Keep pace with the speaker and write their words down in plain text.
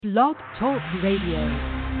Blog Talk Radio.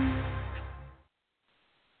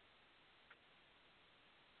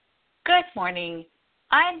 Good morning.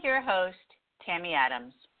 I'm your host, Tammy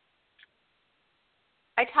Adams.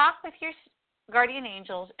 I talk with your guardian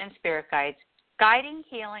angels and spirit guides, guiding,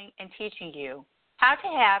 healing, and teaching you how to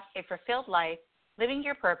have a fulfilled life, living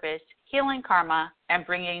your purpose, healing karma, and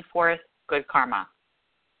bringing forth good karma.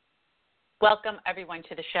 Welcome, everyone,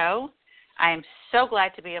 to the show. I am so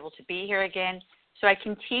glad to be able to be here again so I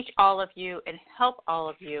can teach all of you and help all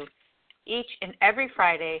of you each and every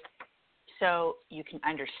Friday so you can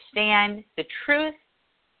understand the truth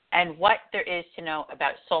and what there is to know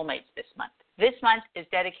about soulmates this month. This month is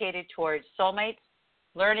dedicated towards soulmates,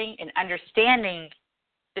 learning and understanding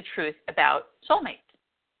the truth about soulmates.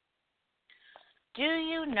 Do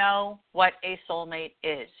you know what a soulmate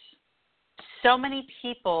is? So many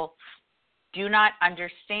people do not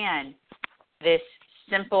understand this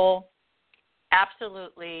simple,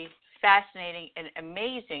 absolutely fascinating and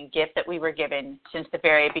amazing gift that we were given since the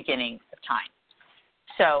very beginning of time.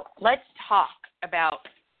 So let's talk about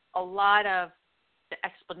a lot of the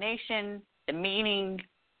explanation, the meaning,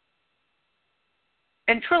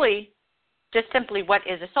 and truly just simply what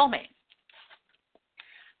is a soulmate.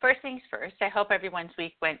 First things first, I hope everyone's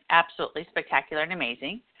week went absolutely spectacular and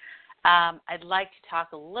amazing. I'd like to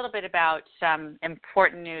talk a little bit about some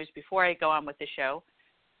important news before I go on with the show.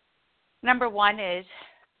 Number one is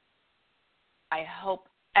I hope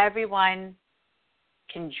everyone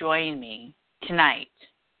can join me tonight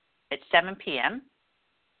at 7 p.m.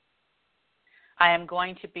 I am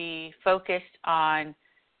going to be focused on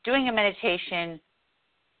doing a meditation,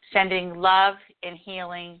 sending love and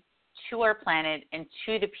healing to our planet and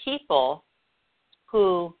to the people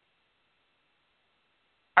who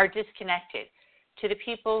are disconnected, to the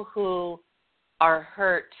people who are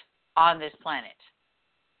hurt on this planet.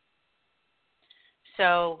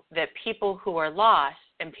 So that people who are lost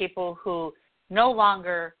and people who no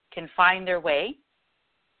longer can find their way,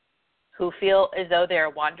 who feel as though they are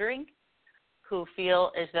wandering, who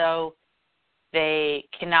feel as though they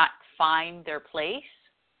cannot find their place.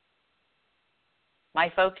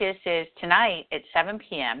 My focus is tonight at 7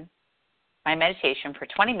 p.m., my meditation for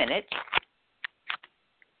 20 minutes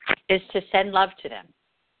is to send love to them.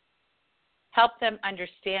 Help them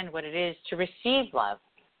understand what it is to receive love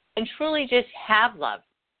and truly just have love.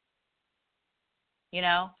 You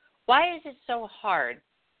know, why is it so hard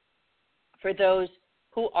for those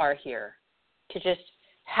who are here to just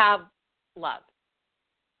have love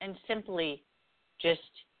and simply just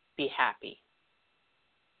be happy?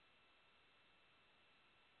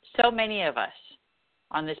 So many of us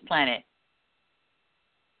on this planet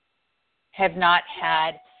have not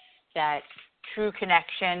had that true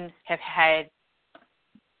connection, have had,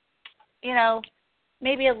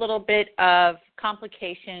 maybe a little bit of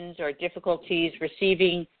complications or difficulties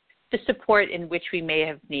receiving the support in which we may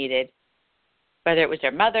have needed, whether it was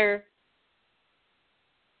their mother,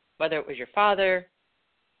 whether it was your father,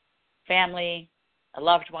 family, a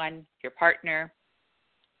loved one, your partner.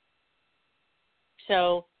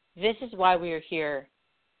 So this is why we are here,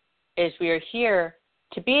 is we are here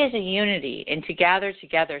to be as a unity and to gather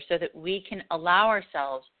together so that we can allow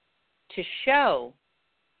ourselves to show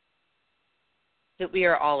that we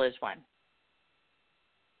are all as one.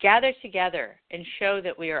 Gather together and show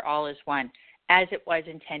that we are all as one, as it was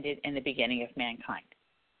intended in the beginning of mankind.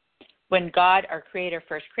 When God, our Creator,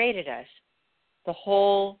 first created us, the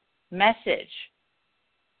whole message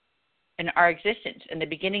in our existence, in the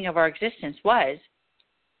beginning of our existence, was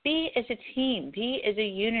be as a team, be as a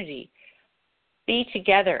unity, be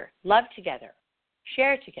together, love together,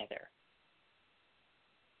 share together,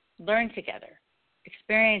 learn together,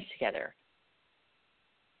 experience together,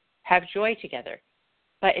 have joy together.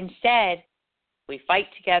 But instead, we fight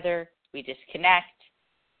together, we disconnect,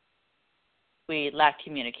 we lack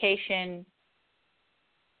communication,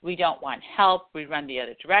 we don't want help, we run the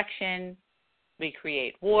other direction, we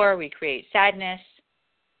create war, we create sadness.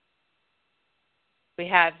 We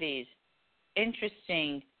have these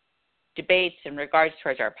interesting debates in regards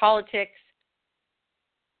towards our politics.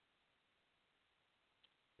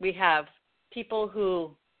 We have people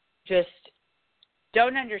who just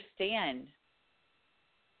don't understand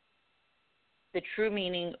the true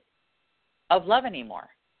meaning of love anymore.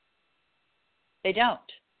 They don't.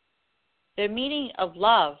 The meaning of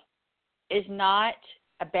love is not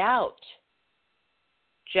about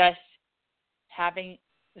just having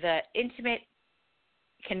the intimate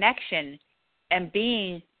connection and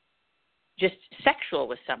being just sexual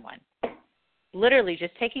with someone. Literally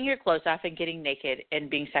just taking your clothes off and getting naked and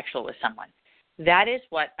being sexual with someone. That is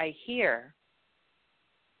what I hear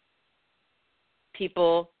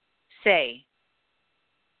people say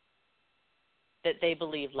that they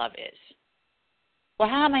believe love is. Well,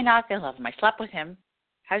 how am I not going to love him? I slept with him.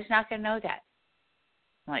 How's he not going to know that?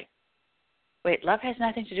 I'm like, wait, love has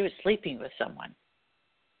nothing to do with sleeping with someone.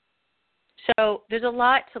 So there's a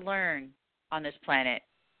lot to learn on this planet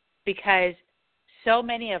because so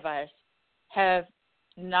many of us have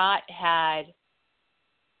not had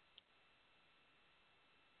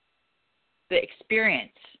the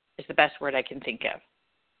experience, is the best word I can think of,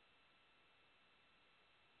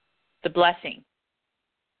 the blessing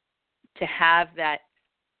to have that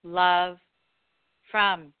love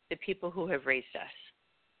from the people who have raised us,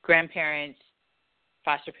 grandparents,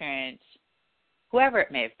 foster parents, whoever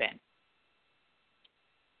it may have been.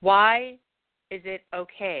 Why is it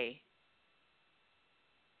okay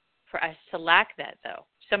for us to lack that, though?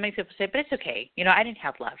 So many people say, but it's okay. I didn't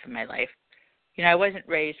have love in my life. I wasn't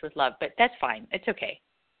raised with love, but that's fine. It's okay.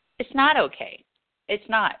 It's not okay. It's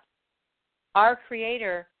not. Our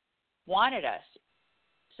Creator wanted us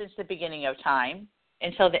since the beginning of time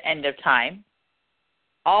until the end of time,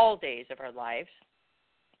 all days of our lives,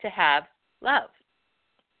 to have love,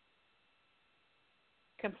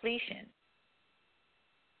 completion,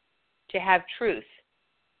 to have truth,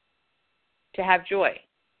 to have joy,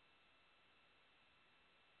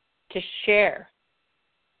 to share.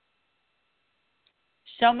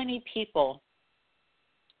 So many people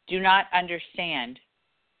do not understand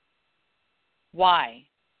why.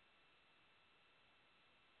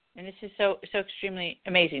 And this is so extremely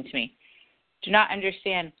amazing to me. Do not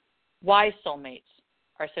understand why soulmates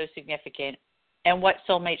are so significant and what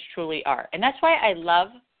soulmates truly are. And that's why I love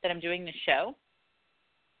that I'm doing this show,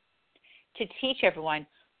 to teach everyone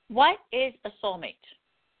what is a soulmate.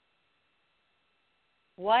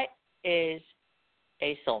 What is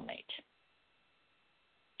a soulmate?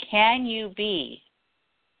 Can you be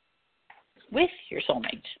with your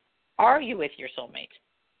soulmate? Are you with your soulmate?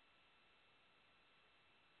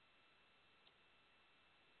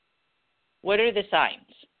 What are the signs?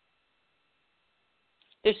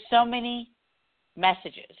 There's so many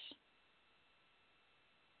messages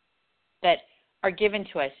that are given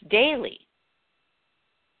to us daily,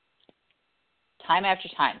 time after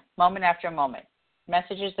time, moment after moment,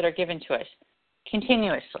 messages that are given to us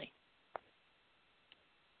continuously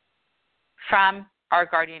from our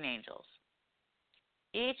guardian angels.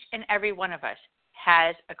 Each and every one of us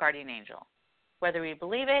has a guardian angel. Whether we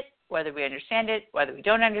believe it, whether we understand it, whether we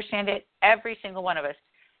don't understand it, every single one of us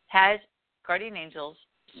has guardian angels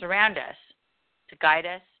surround us to guide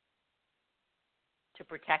us, to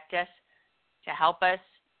protect us, to help us,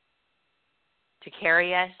 to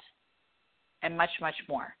carry us, and much, much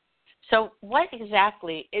more. So what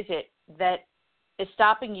exactly is it that is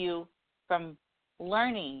stopping you from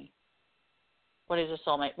learning what is a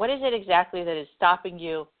soulmate? What is it exactly that is stopping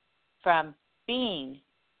you from being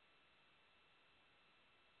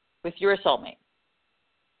with your soulmate?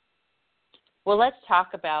 Well, let's talk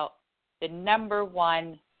about the number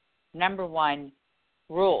one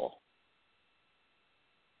rule.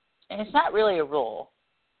 And it's not really a rule.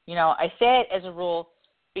 I say it as a rule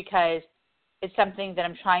because it's something that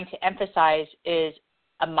I'm trying to emphasize is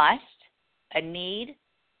a must, a need,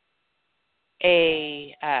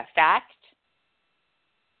 a fact.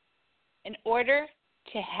 In order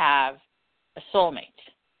to have a soulmate,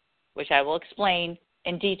 which I will explain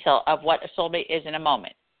in detail of what a soulmate is in a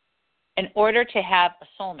moment. In order to have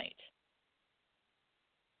a soulmate,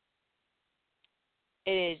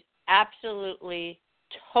 it is absolutely,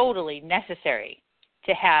 totally necessary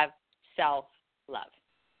to have self-love.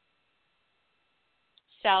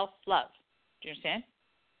 Self-love. Do you understand?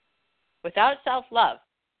 Without self-love,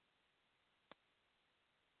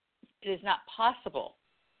 it is not possible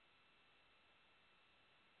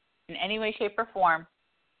in any way, shape, or form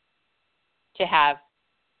to have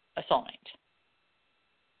a soulmate.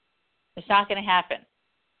 It's not going to happen.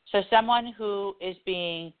 So someone who is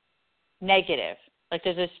being negative, like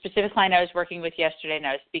there's a specific client I was working with yesterday and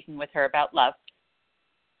I was speaking with her about love.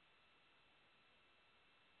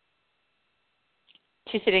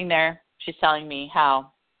 She's sitting there, she's telling me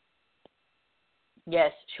how,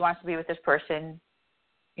 yes, she wants to be with this person,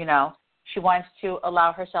 she wants to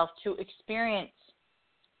allow herself to experience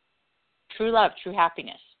true love, true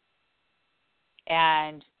happiness.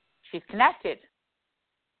 And she's connected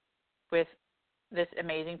with this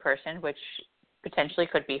amazing person, which potentially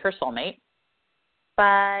could be her soulmate.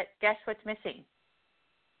 But guess what's missing?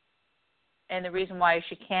 And the reason why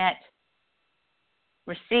she can't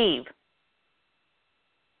receive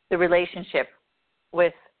the relationship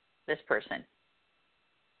with this person,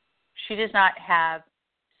 she does not have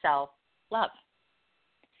self-love.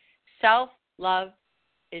 self-love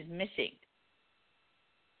is missing.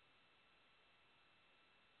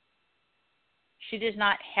 She does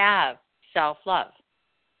not have self-love.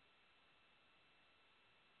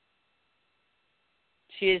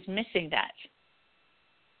 She is missing that.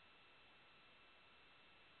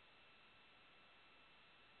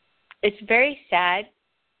 It's very sad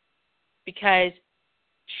because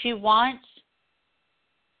she wants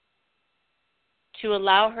to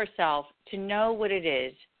allow herself to know what it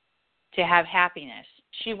is to have happiness.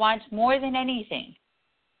 She wants more than anything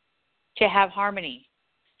to have harmony.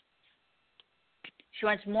 She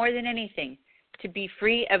wants more than anything to be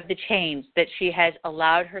free of the chains that she has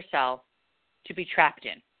allowed herself to be trapped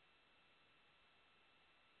in.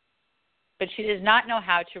 But she does not know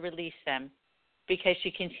how to release them because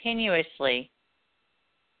she continuously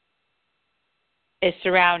is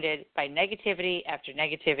surrounded by negativity after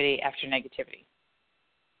negativity after negativity.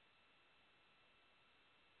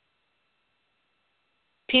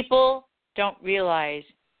 People don't realize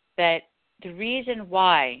that the reason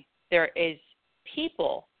why there is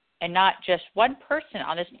people and not just one person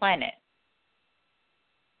on this planet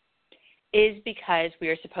is because we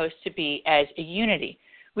are supposed to be as a unity.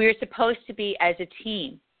 We are supposed to be as a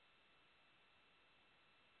team.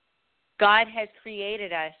 God has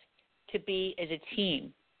created us to be as a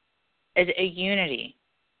team, as a unity.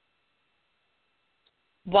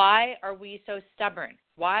 Why are we so stubborn?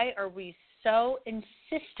 Why are we so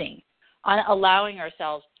insisting on allowing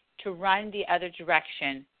ourselves to run the other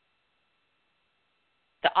direction,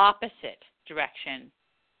 the opposite direction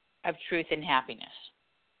of truth and happiness?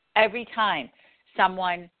 Every time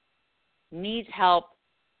someone needs help,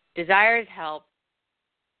 desires help,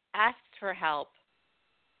 asks for help,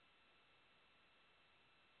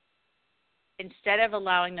 instead of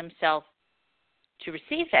allowing themselves to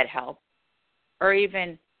receive that help or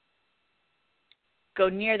even go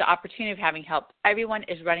near the opportunity of having help, everyone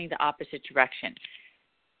is running the opposite direction.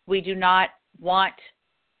 We do not want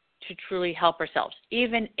to truly help ourselves.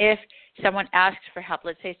 Even if someone asks for help,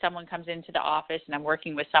 let's say someone comes into the office and I'm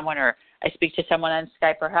working with someone, or I speak to someone on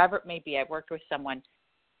Skype, or however it may be, I've worked with someone.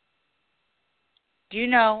 Do you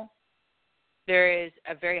know there is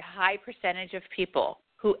a very high percentage of people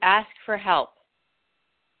who ask for help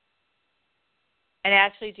and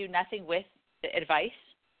actually do nothing with the advice?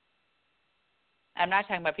 I'm not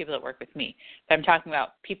talking about people that work with me, but I'm talking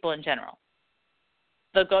about people in general.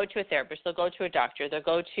 They'll go to a therapist, they'll go to a doctor, they'll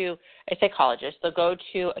go to a psychologist, they'll go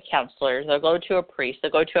to a counselor, they'll go to a priest,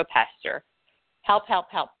 they'll go to a pastor. Help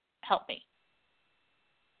me.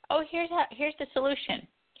 Oh, here's the solution.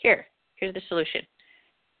 Here's the solution.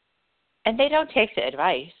 And they don't take the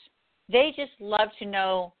advice. They just love to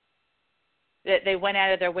know that they went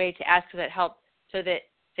out of their way to ask for that help so that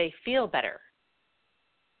they feel better.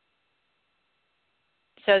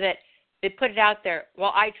 So that they put it out there,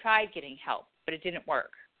 well, I tried getting help, but it didn't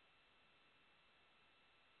work.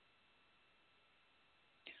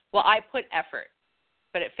 Well, I put effort,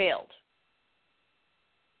 but it failed.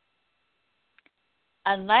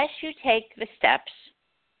 Unless you take the steps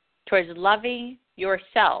towards loving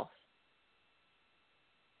yourself,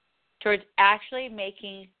 towards actually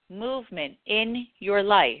making movement in your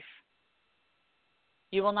life,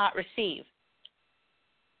 you will not receive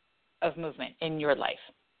of movement in your life.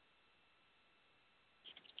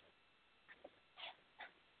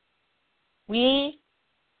 We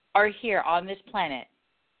are here on this planet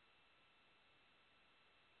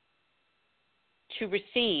to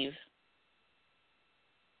receive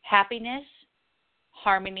happiness,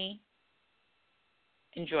 harmony,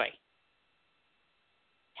 and joy.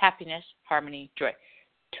 Happiness, harmony, joy.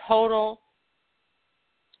 Total,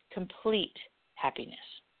 complete happiness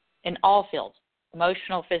in all fields.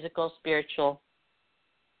 Emotional, physical, spiritual,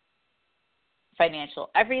 financial,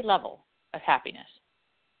 every level of happiness.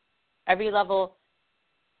 Every level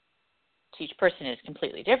to each person is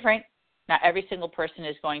completely different. Not every single person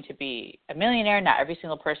is going to be a millionaire. Not every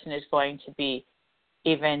single person is going to be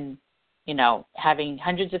even, having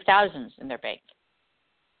hundreds of thousands in their bank.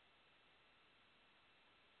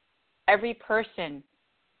 Every person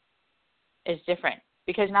is different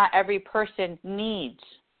because not every person needs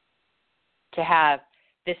to have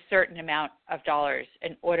this certain amount of dollars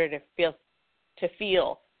in order to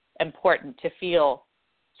feel important, to feel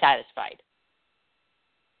satisfied.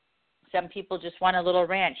 Some people just want a little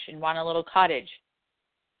ranch and want a little cottage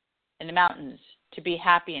in the mountains to be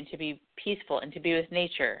happy and to be peaceful and to be with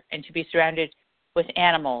nature and to be surrounded with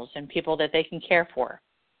animals and people that they can care for.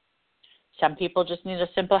 Some people just need a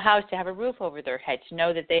simple house to have a roof over their head, to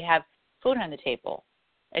know that they have food on the table,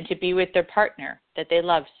 and to be with their partner that they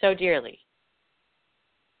love so dearly.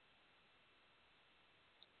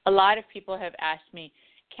 a lot of people have asked me,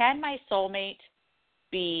 can my soulmate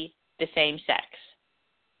be the same sex?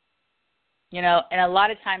 You know, and a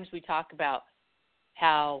lot of times we talk about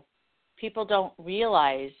how people don't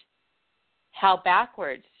realize how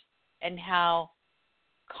backwards and how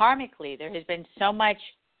karmically there has been so much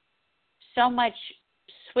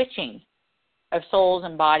switching of souls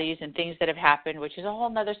and bodies and things that have happened, which is a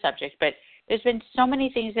whole other subject, but there's been so many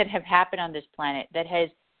things that have happened on this planet that has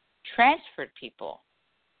transferred people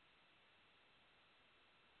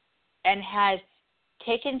and has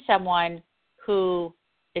taken someone who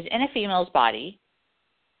is in a female's body,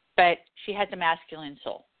 but she has a masculine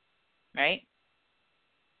soul, right?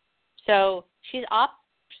 So she's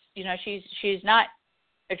not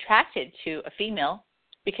attracted to a female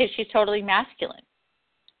because she's totally masculine.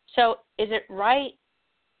 So is it right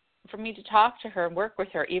for me to talk to her and work with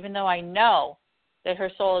her, even though I know that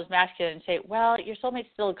her soul is masculine, and say, well, your soulmate's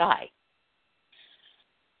still a guy?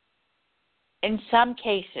 In some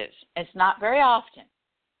cases, it's not very often,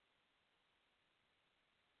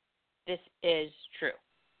 this is true.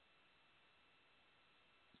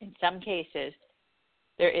 In some cases,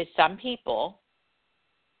 there is some people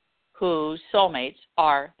whose soulmates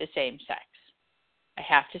are the same sex. I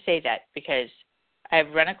have to say that because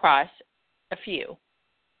I've run across a few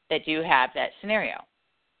that do have that scenario.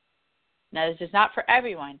 Now, this is not for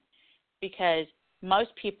everyone, because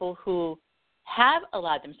most people who have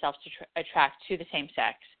allowed themselves to attract to the same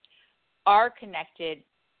sex are connected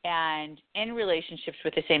and in relationships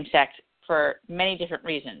with the same sex for many different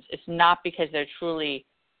reasons. It's not because they're truly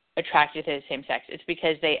attracted to the same sex. It's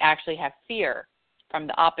because they actually have fear from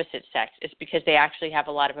the opposite sex. It's because they actually have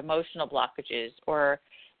a lot of emotional blockages, or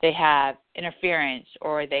they have interference,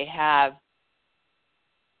 or they have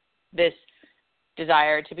this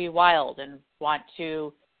desire to be wild and want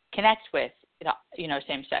to connect with,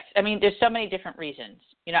 same sex. I mean, there's so many different reasons.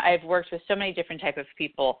 I've worked with so many different type of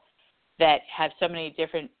people that have so many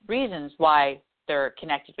different reasons why they're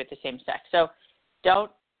connected with the same sex. So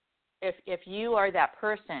if you are that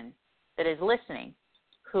person that is listening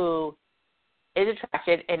who is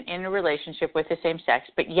attracted and in a relationship with the same sex,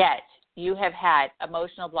 but yet you have had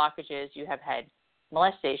emotional blockages, you have had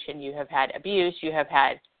molestation, you have had abuse, you have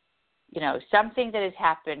had, something that has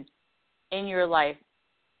happened in your life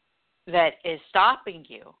that is stopping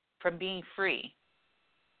you from being free,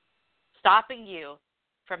 stopping you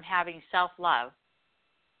from having self-love,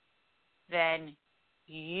 then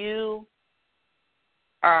you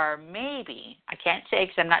are maybe, I can't say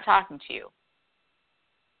because I'm not talking to you,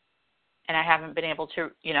 and I haven't been able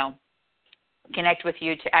to, connect with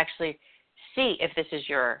you to actually see if this is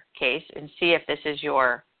your case and see if this is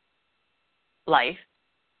your life.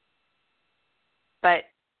 But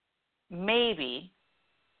maybe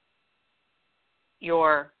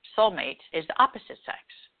your soulmate is the opposite sex.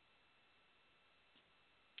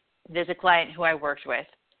 There's a client who I worked with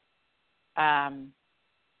for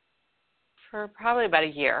probably about a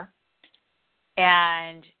year,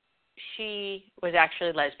 and she was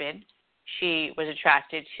actually lesbian. She was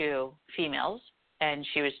attracted to females, and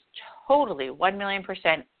she was totally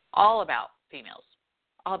 1,000,000% all about females.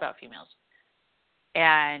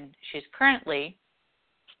 And she's currently,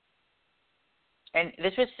 and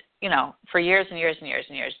this was, for years and years and years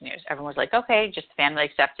and years and years, everyone was like, okay, just the family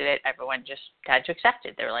accepted it. Everyone just had to accept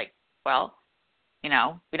it. They were like, well,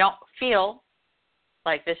 we don't feel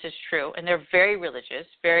like this is true. And they're very religious,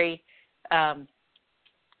 very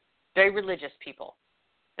religious people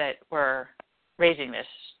that were raising this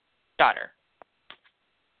daughter.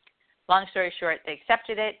 Long story short, they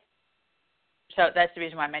accepted it. So that's the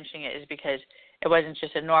reason why I'm mentioning it, is because it wasn't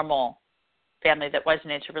just a normal family that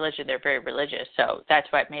wasn't into religion. They're very religious. So that's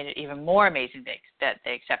why it made it even more amazing that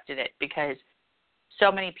they accepted it, because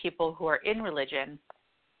so many people who are in religion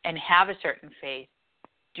and have a certain faith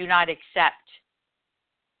do not accept,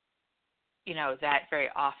 that very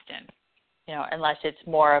often, unless it's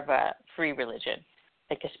more of a free religion,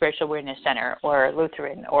 like a spiritual awareness center or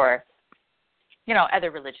Lutheran or,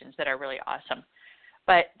 other religions that are really awesome.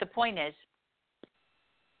 But the point is,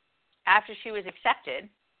 after she was accepted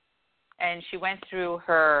and she went through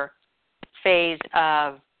her phase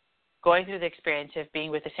of going through the experience of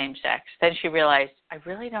being with the same sex, then she realized, I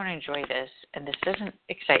really don't enjoy this, and this doesn't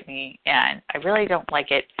excite me, and I really don't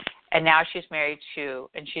like it. And now she's married to,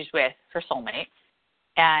 and she's with her soulmate,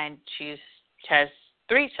 and she has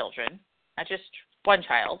 3 children, not just one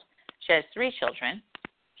child. She has 3 children,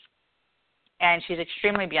 and she's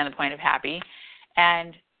extremely beyond the point of happy.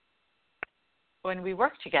 And when we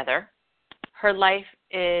work together, her life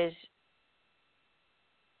is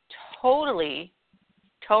totally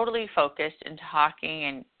focused and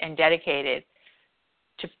talking and dedicated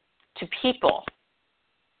to to people,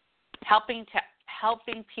 helping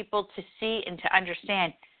people to see and to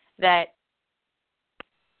understand that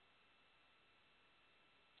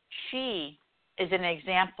she is an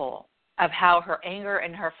example of how her anger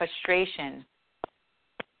and her frustration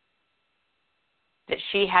that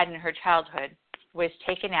she had in her childhood was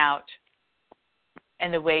taken out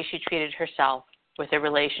in the way she treated herself with the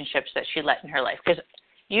relationships that she let in her life. Because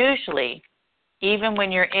usually, even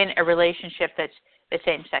when you're in a relationship that's the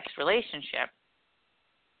same-sex relationship,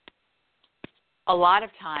 a lot of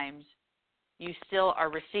times you still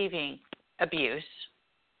are receiving abuse,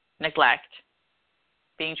 neglect,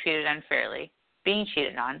 being treated unfairly, being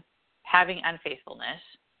cheated on, having unfaithfulness,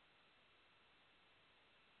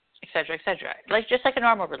 etc., etc. Just like a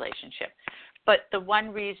normal relationship. But the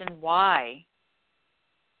one reason why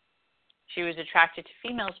she was attracted to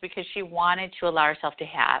females because she wanted to allow herself to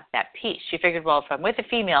have that peace. She figured, well, if I'm with a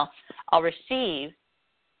female, I'll receive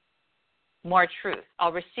more truth.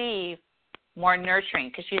 I'll receive more nurturing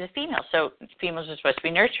because she's a female, so females are supposed to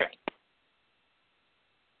be nurturing.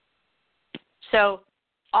 So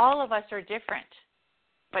all of us are different,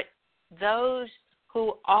 but those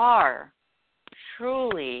who are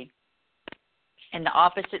truly in the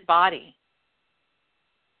opposite body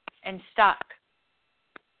and stuck,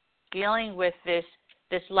 dealing with this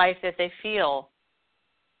life that they feel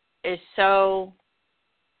is so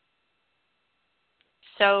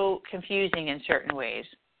confusing in certain ways.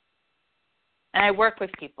 And I work with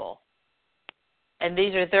people, and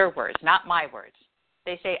these are their words, not my words.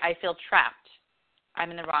 They say, I feel trapped.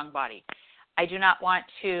 I'm in the wrong body. I do not want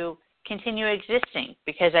to continue existing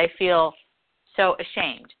because I feel so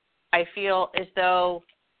ashamed. I feel as though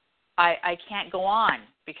I can't go on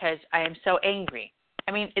because I am so angry.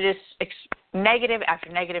 I mean, it is negative after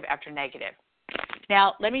negative after negative.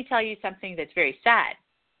 Now, let me tell you something that's very sad.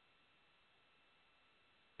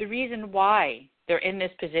 The reason why they're in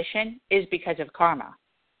this position is because of karma.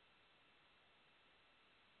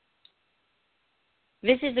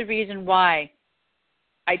 This is the reason why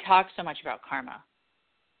I talk so much about karma.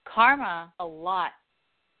 Karma, a lot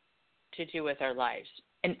to do with our lives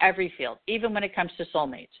in every field, even when it comes to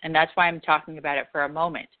soulmates. And that's why I'm talking about it for a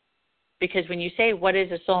moment. Because when you say, what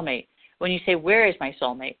is a soulmate? When you say, where is my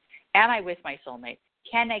soulmate? Am I with my soulmate?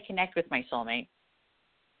 Can I connect with my soulmate?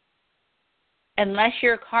 Unless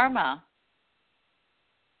your karma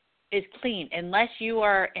is clean, unless you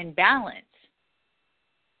are in balance,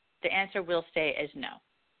 the answer will stay as no.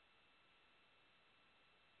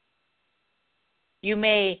 You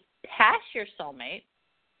may pass your soulmate.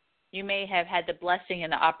 You may have had the blessing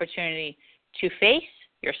and the opportunity to face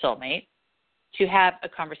your soulmate, to have a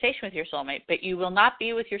conversation with your soulmate, but you will not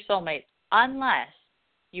be with your soulmate unless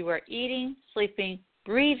you are eating, sleeping,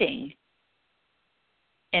 breathing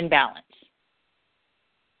in balance.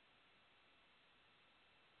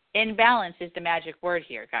 In balance is the magic word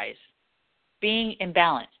here, guys. Being in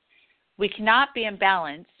balance. We cannot be in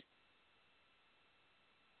balance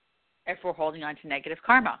if we're holding on to negative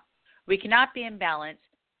karma. We cannot be in balance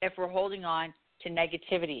if we're holding on to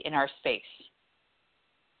negativity in our space.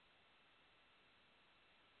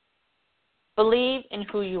 Believe in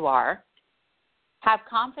who you are, have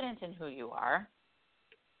confidence in who you are,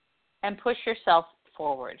 and push yourself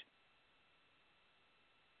forward.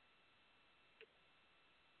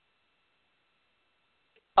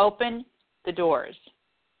 Open the doors.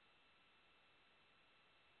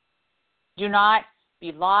 Do not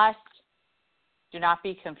be lost. Do not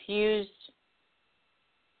be confused.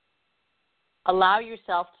 Allow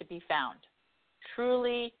yourself to be found.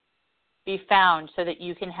 Truly be found so that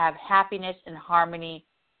you can have happiness and harmony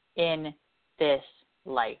in this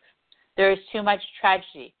life. There is too much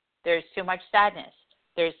tragedy. There's too much sadness.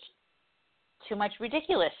 There's too much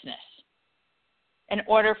ridiculousness in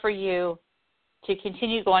order for you to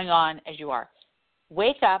continue going on as you are.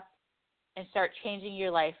 Wake up and start changing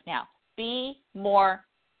your life now. Be more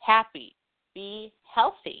happy. Be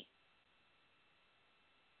healthy.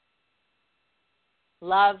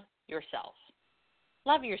 Love yourself.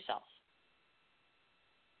 Love yourself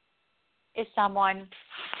is someone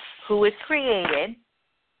who was created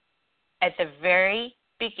at the very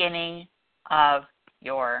beginning of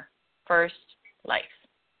your first life.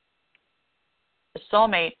 The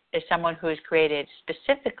soulmate is someone who is created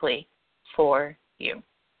specifically for you.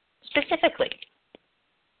 Specifically.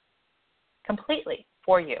 Completely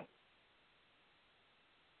for you.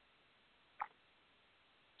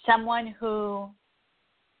 Someone who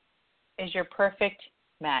is your perfect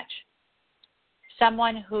match.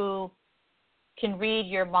 Someone who can read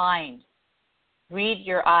your mind, read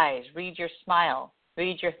your eyes, read your smile,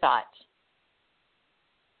 read your thoughts.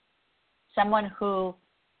 Someone who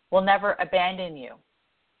will never abandon you.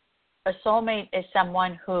 A soulmate is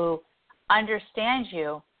someone who understands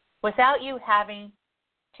you without you having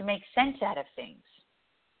to make sense out of things.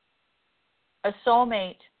 A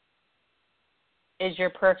soulmate is your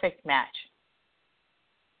perfect match.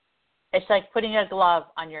 It's like putting a glove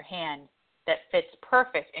on your hand that fits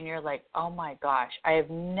perfect, and you're like, oh my gosh, I have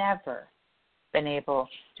never been able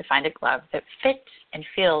to find a glove that fits and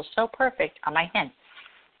feels so perfect on my hand.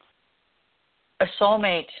 A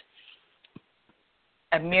soulmate,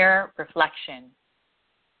 a mirror reflection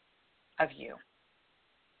of you.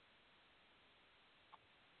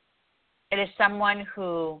 It is someone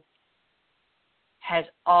who has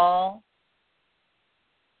all,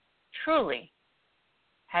 truly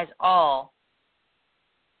has all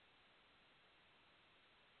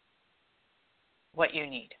what you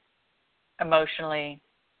need, emotionally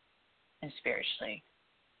and spiritually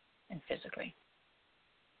and physically.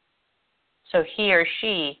 So he or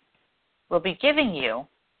she will be giving you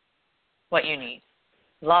what you need,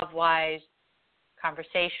 love-wise,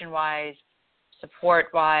 conversation-wise,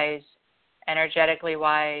 support-wise,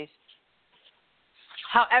 energetically-wise.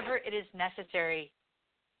 However it is necessary,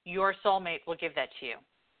 your soulmate will give that to you.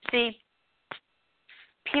 See,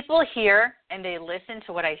 people hear and they listen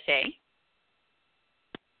to what I say,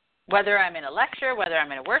 whether I'm in a lecture, whether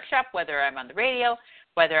I'm in a workshop, whether I'm on the radio,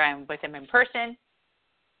 whether I'm with them in person,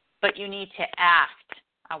 but you need to act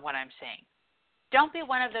on what I'm saying. Don't be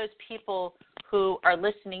one of those people who are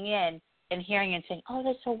listening in and hearing and saying, oh,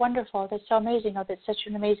 that's so wonderful, that's so amazing, oh, that's such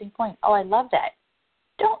an amazing point, oh, I love that.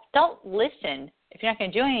 Don't listen if you're not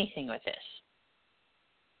going to do anything with this.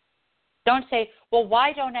 Don't say, well,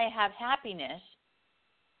 why don't I have happiness?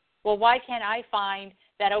 Well, why can't I find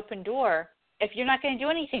that open door if you're not going to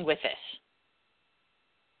do anything with this?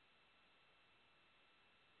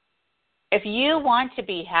 If you want to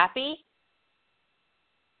be happy,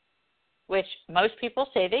 which most people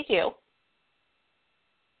say they do,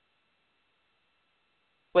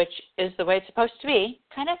 which is the way it's supposed to be,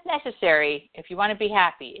 kind of necessary if you want to be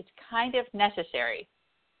happy. It's kind of necessary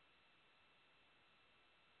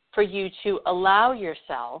for you to allow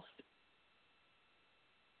yourself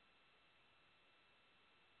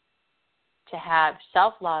to have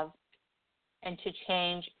self-love and to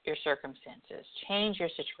change your circumstances. Change your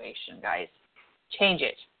situation, guys. Change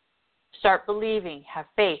it. Start believing, have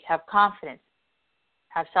faith, have confidence,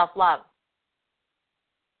 have self-love.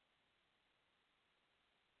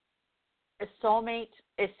 A soulmate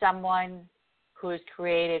is someone who is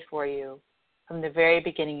created for you from the very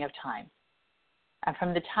beginning of time. And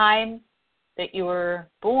from the time that you were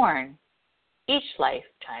born, each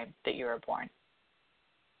lifetime that you were born,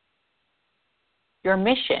 your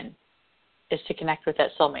mission is to connect with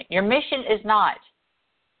that soulmate. Your mission is not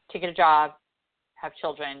to get a job, have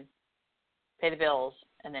children, pay the bills,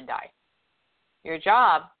 and then die. Your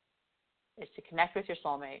job is to connect with your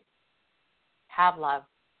soulmate, have love,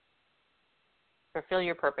 fulfill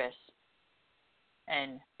your purpose,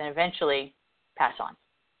 and then eventually pass on.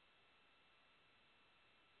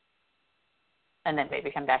 And then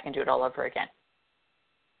maybe come back and do it all over again.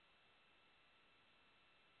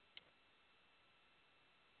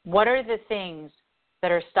 What are the things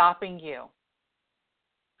that are stopping you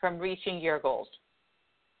from reaching your goals?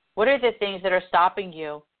 What are the things that are stopping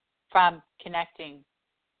you from connecting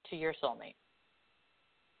to your soulmate?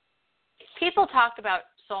 People talk about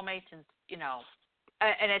soulmates and,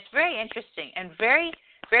 and it's very interesting and very,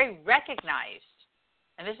 very recognized.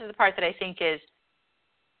 And this is the part that I think is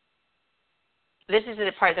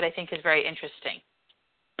very interesting.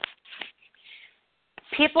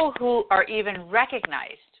 People who are even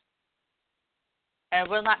recognized, and I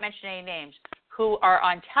will not mention any names, who are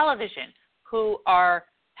on television, who are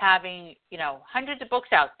having, hundreds of books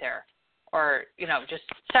out there, or, just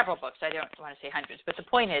several books. I don't want to say hundreds, but the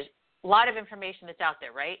point is, a lot of information that's out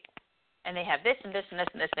there, right? And they have this and this and this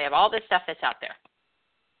and this. They have all this stuff that's out there.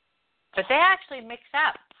 But they actually mix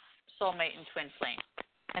up soulmate and twin flame.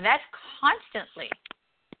 And that's constantly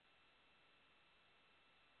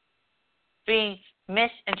being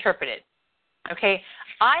misinterpreted. Okay?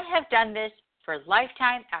 I have done this for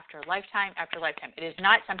lifetime after lifetime after lifetime. It is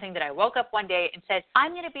not something that I woke up one day and said,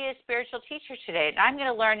 I'm going to be a spiritual teacher today, and I'm going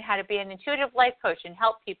to learn how to be an intuitive life coach and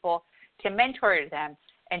help people to mentor them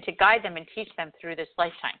and to guide them and teach them through this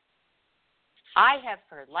lifetime. I have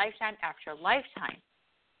for lifetime after lifetime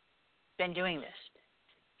been doing this,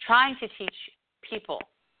 trying to teach people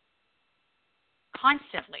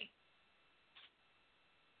constantly.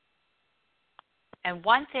 And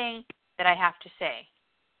one thing that I have to say,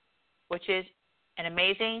 which is an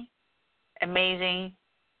amazing, amazing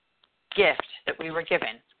gift that we were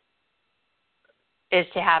given, is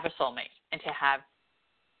to have a soulmate and to have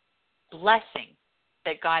blessing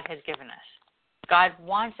that God has given us. God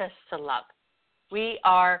wants us to love. We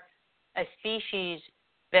are a species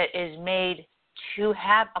that is made to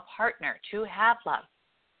have a partner, to have love.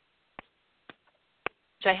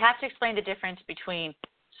 So I have to explain the difference between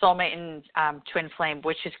soulmate and twin flame,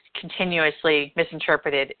 which is continuously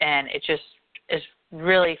misinterpreted, and it just is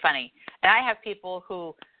really funny. And I have people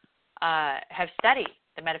who have studied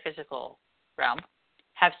the metaphysical realm,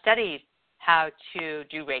 have studied how to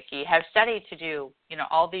do Reiki, have studied to do,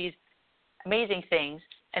 all these amazing things,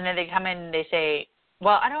 and then they come in and they say,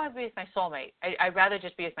 well, I don't want to be with my soulmate. I'd rather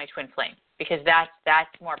just be with my twin flame because that's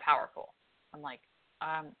more powerful. I'm like,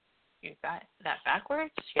 you got that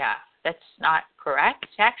backwards? Yeah, that's not correct,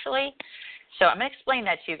 actually. So I'm going to explain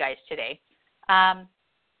that to you guys today.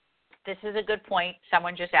 This is a good point.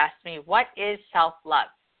 Someone just asked me, what is self-love?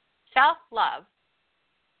 Self-love,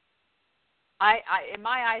 in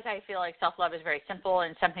my eyes, I feel like self-love is very simple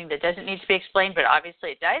and something that doesn't need to be explained, but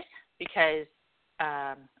obviously it does because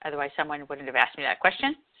otherwise someone wouldn't have asked me that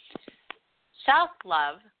question.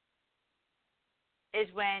 Self-love is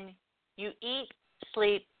when you eat,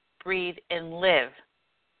 sleep, breathe, and live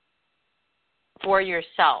for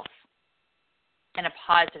yourself in a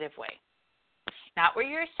positive way. Not where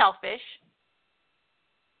you're selfish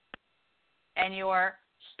and you're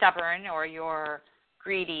stubborn or you're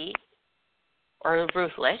greedy or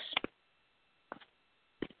ruthless.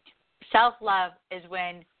 Self-love is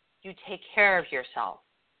when you take care of yourself.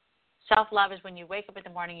 Self-love is when you wake up in the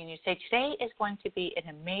morning and you say, today is going to be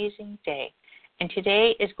an amazing day, and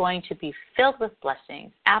today is going to be filled with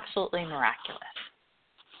blessings, absolutely miraculous.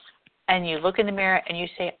 And you look in the mirror and you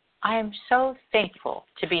say, I am so thankful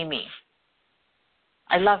to be me.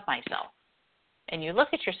 I love myself. And you look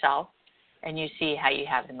at yourself and you see how you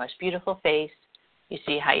have the most beautiful face. You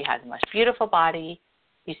see how you have the most beautiful body.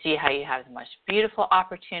 You see how you have the most beautiful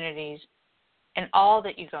opportunities and all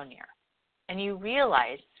that you go near. And you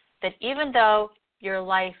realize that even though your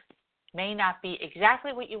life may not be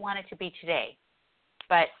exactly what you want it to be today,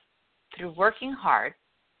 but through working hard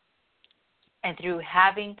and through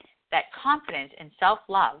having that confidence and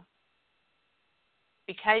self-love,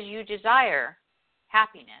 because you desire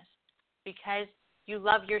happiness, because you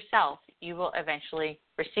love yourself, you will eventually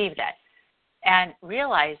receive that. And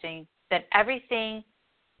realizing that everything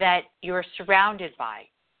that you're surrounded by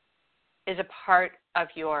is a part of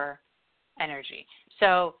your energy.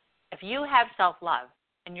 So if you have self-love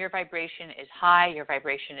and your vibration is high, your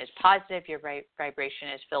vibration is positive, your vibration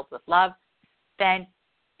is filled with love, then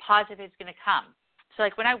positive is going to come. So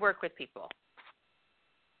like when I work with people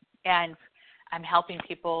and I'm helping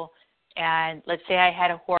people, and let's say I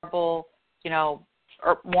had a horrible,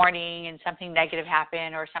 morning and something negative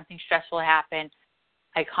happened or something stressful happened,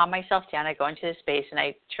 I calm myself down, I go into the space and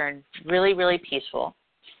I turn really, really peaceful.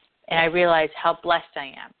 And I realize how blessed I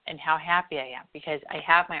am and how happy I am because I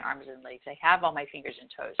have my arms and legs. I have all my fingers and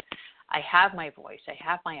toes. I have my voice. I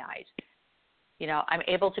have my eyes. I'm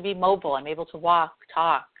able to be mobile. I'm able to walk,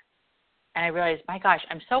 talk. And I realize, my gosh,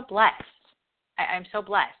 I'm so blessed. I'm so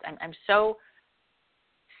blessed. I'm so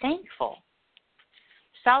thankful.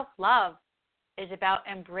 Self-love is about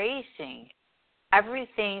embracing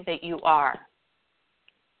everything that you are.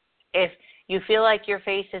 If you feel like your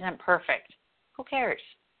face isn't perfect, who cares?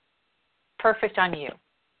 Perfect on you.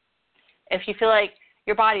 If you feel like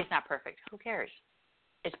your body's not perfect, who cares?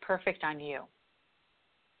 It's perfect on you.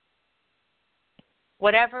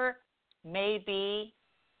 Whatever may be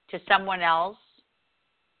to someone else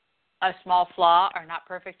a small flaw or not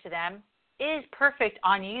perfect to them is perfect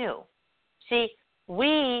on you. See,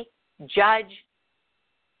 we judge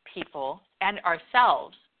people and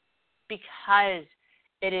ourselves because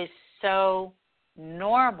it is so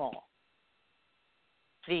normal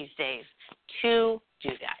these days to do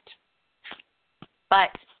that. But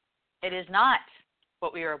it is not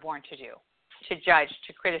what we were born to do, to judge,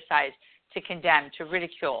 to criticize, to condemn, to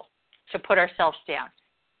ridicule, to put ourselves down.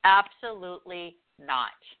 Absolutely not.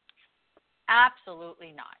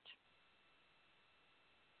 Absolutely not.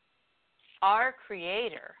 Our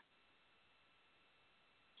Creator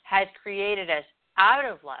has created us out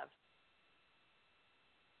of love.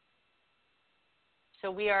 So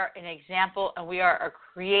we are an example and we are a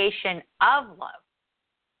creation of love.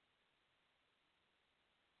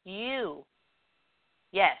 You,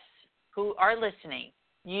 yes, who are listening,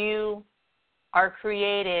 you are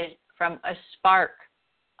created from a spark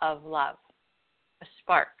of love. A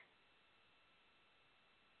spark.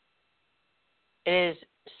 It is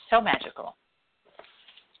so magical.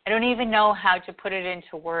 I don't even know how to put it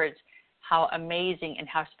into words how amazing and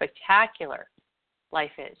how spectacular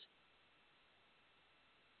life is.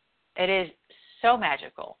 It is so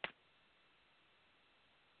magical.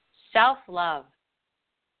 Self-love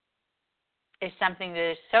is something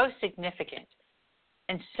that is so significant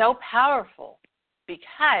and so powerful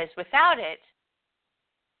because without it,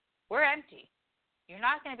 we're empty. You're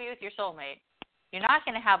not going to be with your soulmate. You're not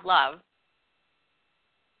going to have love.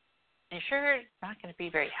 And you're not going to be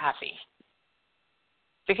very happy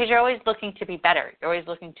because you're always looking to be better. You're always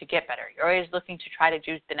looking to get better. You're always looking to try to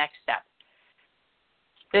do the next step.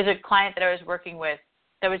 There's a client that I was working with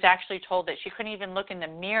that was actually told that she couldn't even look in the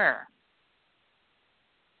mirror.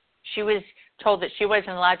 She was told that she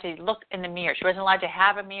wasn't allowed to look in the mirror. She wasn't allowed to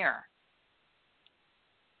have a mirror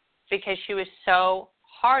because she was so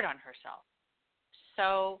hard on herself.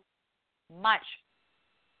 So much.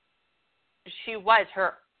 She was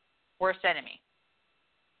her worst enemy.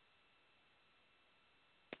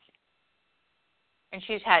 And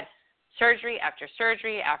she's had surgery after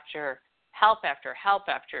help after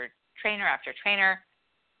trainer.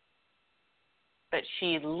 But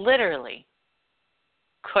she literally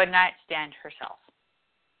could not stand herself.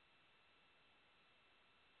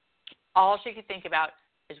 All she could think about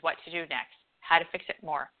is what to do next, how to fix it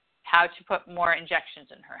more, how to put more injections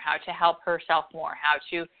in her, how to help herself more, how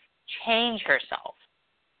to change herself.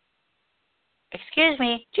 Excuse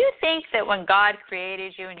me, do you think that when God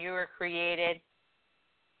created you and you were created,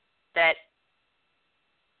 that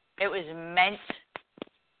it was meant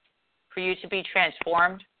for you to be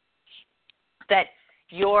transformed? That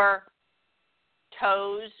your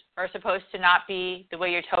toes are supposed to not be the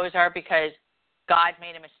way your toes are because God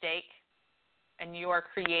made a mistake and your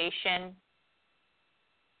creation,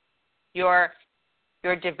 your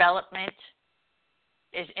development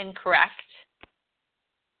is incorrect?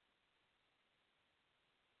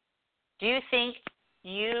 Do you think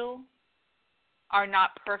you are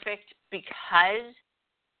not perfect because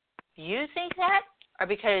you think that, or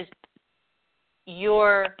because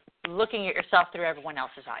you're looking at yourself through everyone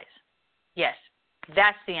else's eyes? Yes,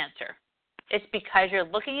 that's the answer. It's because you're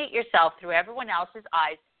looking at yourself through everyone else's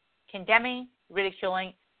eyes, condemning,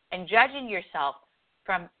 ridiculing, and judging yourself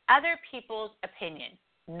from other people's opinion,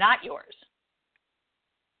 not yours.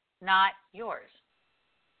 Not yours.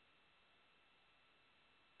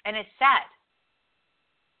 And it's sad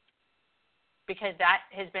because that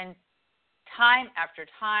has been time after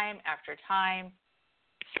time after time.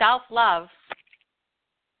 Self-love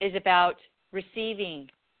is about receiving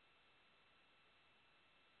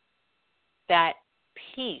that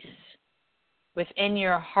peace within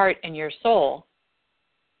your heart and your soul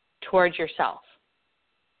towards yourself.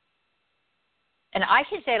 And I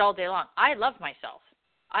can say it all day long. I love myself.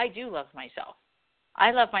 I do love myself.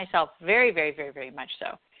 I love myself very, very, very, very much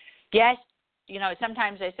so. Yes,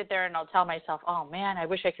 sometimes I sit there and I'll tell myself, oh, man, I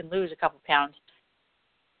wish I could lose a couple pounds.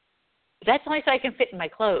 That's only so I can fit in my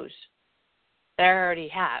clothes that I already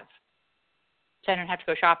have. So I don't have to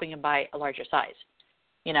go shopping and buy a larger size,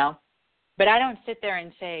 But I don't sit there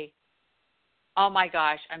and say, oh, my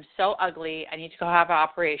gosh, I'm so ugly. I need to go have an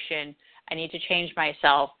operation. I need to change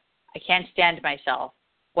myself. I can't stand myself.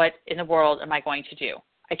 What in the world am I going to do?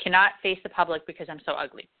 I cannot face the public because I'm so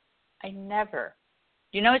ugly. I never.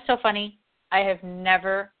 It's so funny? I have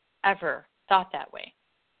never, ever thought that way.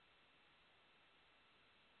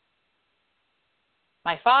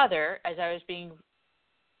 My father, as I was being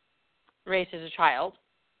raised as a child,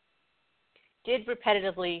 did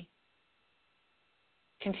repetitively,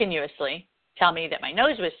 continuously tell me that my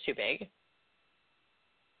nose was too big.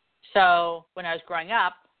 So when I was growing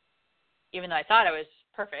up, even though I thought I was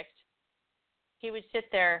perfect, he would sit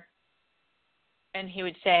there and he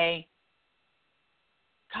would say,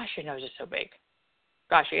 gosh, your nose is so big.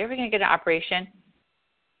 Gosh, are you ever going to get an operation?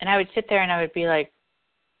 And I would sit there and I would be like,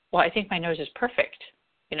 well, I think my nose is perfect,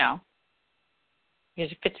 because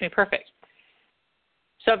it fits me perfect.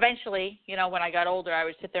 So eventually, when I got older, I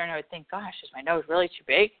would sit there and I would think, gosh, is my nose really too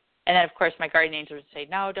big? And then, of course, my guardian angel would say,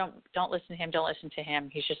 no, don't listen to him. Don't listen to him.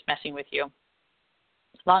 He's just messing with you.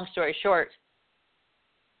 Long story short,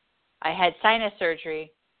 I had sinus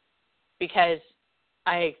surgery because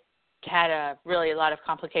I had a lot of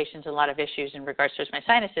complications, a lot of issues in regards to my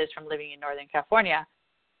sinuses from living in Northern California.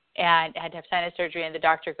 And I had to have sinus surgery, and the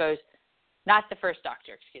doctor goes, not the first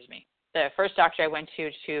doctor, excuse me. The first doctor I went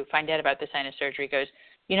to find out about the sinus surgery goes,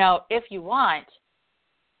 if you want,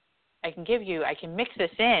 I can mix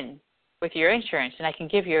this in with your insurance, and I can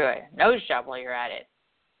give you a nose job while you're at it.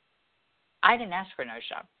 I didn't ask for a nose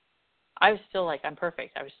job. I was still like, I'm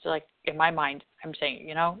perfect. I was still like, in my mind, I'm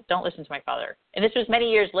saying, don't listen to my father. And this was many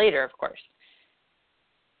years later, of course.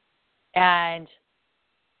 And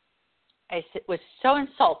I was so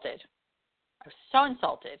insulted. I was so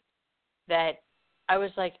insulted that I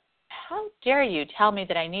was like, how dare you tell me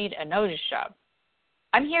that I need a nose job?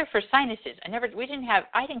 I'm here for sinuses. I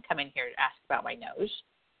didn't come in here to ask about my nose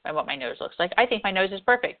and what my nose looks like. I think my nose is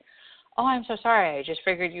perfect. Oh, I'm so sorry. I just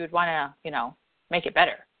figured you would want to, make it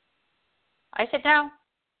better. I said, no,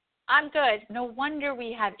 I'm good. No wonder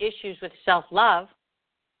we have issues with self-love,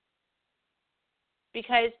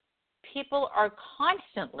 because people are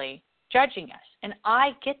constantly judging us. And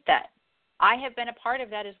I get that. I have been a part of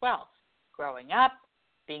that as well. Growing up,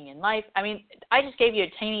 being in life. I mean, I just gave you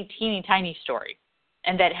a teeny, tiny story.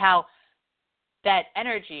 And that how that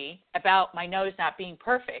energy about my nose not being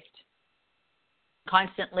perfect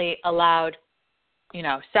constantly allowed,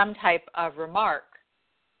 some type of remark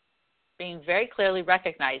being very clearly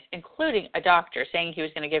recognized, including a doctor saying he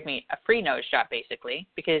was going to give me a free nose job, basically,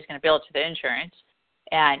 because he's going to bill it to the insurance,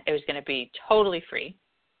 and it was going to be totally free.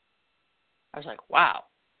 I was like, wow,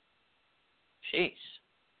 jeez,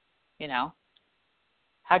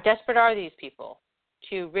 how desperate are these people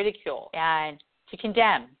to ridicule and to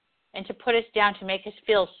condemn and to put us down, to make us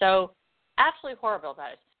feel so absolutely horrible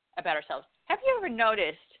about ourselves. Have you ever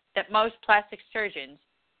noticed that most plastic surgeons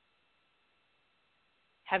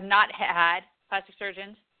have not had plastic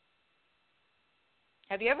surgeons?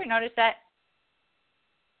 Have you ever noticed that?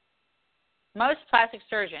 Most plastic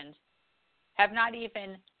surgeons have not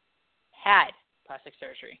even had plastic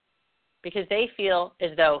surgery because they feel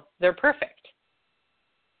as though they're perfect.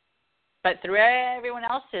 But through everyone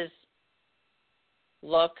else's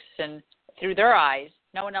looks and through their eyes,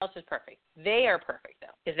 no one else is perfect. They are perfect, though,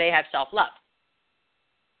 because they have self-love.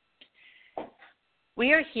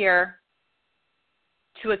 We are here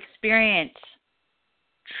to experience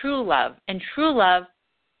true love, and true love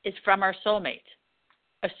is from our soulmate.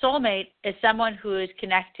 A soulmate is someone who is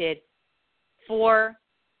created for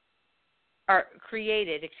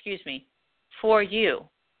you,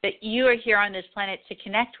 that you are here on this planet to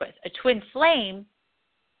connect with. A twin flame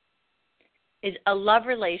is a love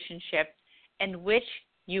relationship in which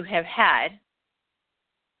you have had,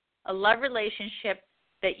 a love relationship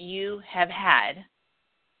that you have had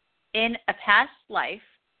in a past life,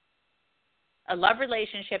 a love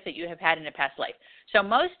relationship that you have had in a past life. So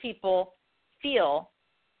most people feel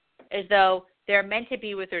as though they're meant to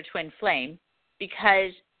be with their twin flame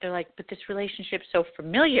because they're like, but this relationship's so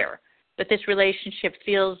familiar, but this relationship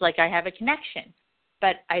feels like I have a connection,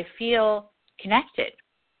 but I feel connected.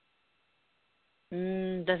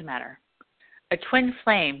 Doesn't matter. A twin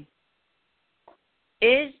flame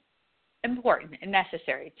is important and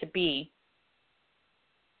necessary to be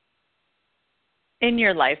in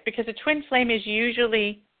your life because a twin flame is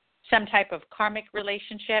usually some type of karmic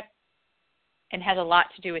relationship and has a lot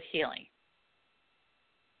to do with healing.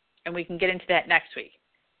 And we can get into that next week.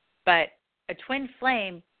 But a twin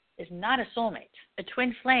flame is not a soulmate. A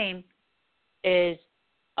twin flame is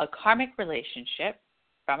a karmic relationship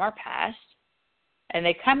from our past, and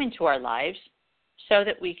they come into our lives so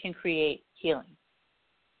that we can create healing.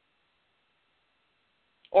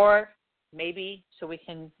 Or maybe so we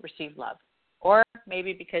can receive love. Or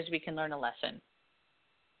maybe because we can learn a lesson.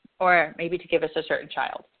 Or maybe to give us a certain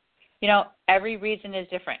child. Every reason is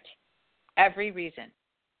different. Every reason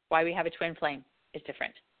why we have a twin flame is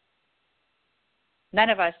different. None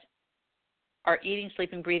of us are eating,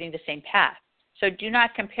 sleeping, breathing the same path. So do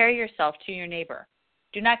not compare yourself to your neighbor.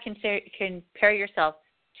 Do not compare yourself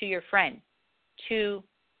to your friend, to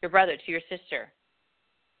your brother, to your sister,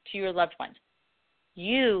 to your loved ones.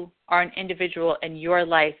 You are an individual and your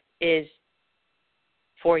life is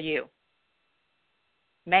for you.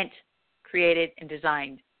 Meant, created, and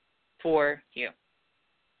designed for you.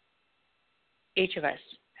 Each of us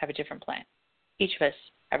have a different plan. Each of us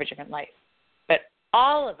have a different life. But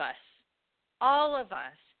all of us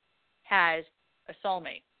has a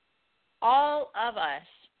soulmate. All of us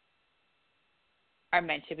are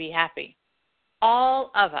meant to be happy.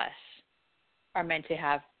 All of us are meant to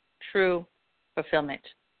have true fulfillment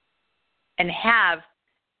and have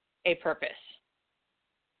a purpose.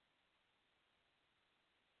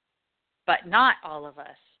 But not all of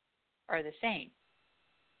us are the same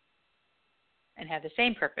and have the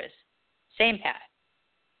same purpose, same path,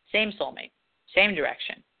 same soulmate, same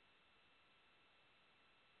direction.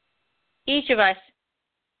 Each of us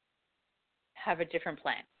have a different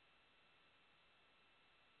plan.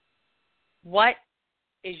 What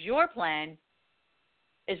is your plan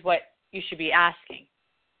is what you should be asking.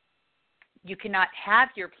 You cannot have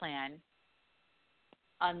your plan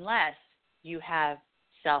unless you have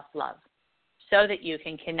self-love so that you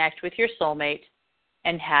can connect with your soulmate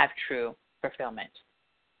and have true fulfillment.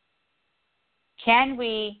 Can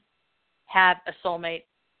we have a soulmate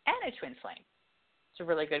and a twin flame? It's a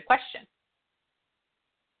really good question.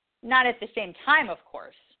 Not at the same time, of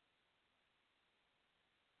course.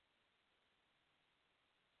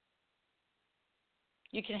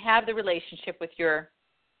 You can have the relationship with your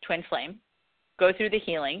twin flame, go through the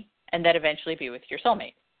healing, and then eventually be with your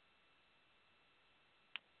soulmate.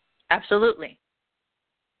 Absolutely.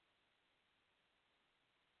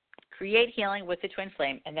 Create healing with the twin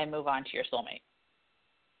flame and then move on to your soulmate.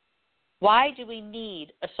 Why do we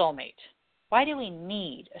need a soulmate? Why do we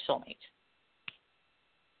need a soulmate?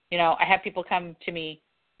 You know, I have people come to me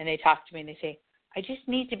and they talk to me and they say, I just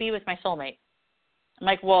need to be with my soulmate. I'm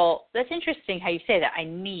like, well, that's interesting how you say that. I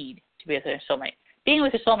need to be with a soulmate. Being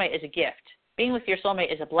with a soulmate is a gift. Being with your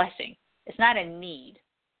soulmate is a blessing. It's not a need.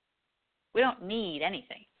 We don't need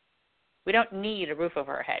anything. We don't need a roof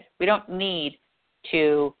over our head. We don't need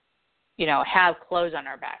to, have clothes on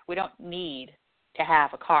our back. We don't need to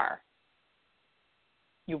have a car.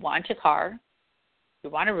 You want a car.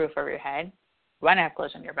 You want a roof over your head. You want to have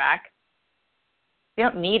clothes on your back. You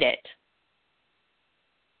don't need it.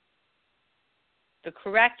 The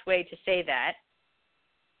correct way to say that,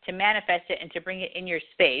 to manifest it and to bring it in your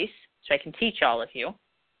space, so I can teach all of you,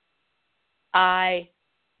 I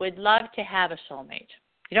would love to have a soulmate.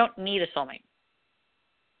 You don't need a soulmate.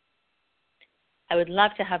 I would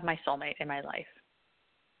love to have my soulmate in my life.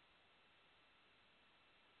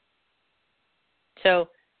 So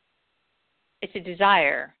it's a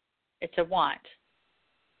desire. It's a want.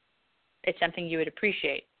 It's something you would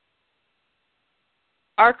appreciate.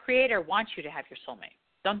 Our Creator wants you to have your soulmate.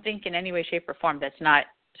 Don't think in any way, shape, or form that's not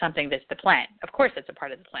something that's the plan. Of course, that's a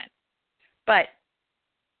part of the plan. But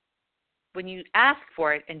when you ask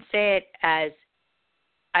for it and say it as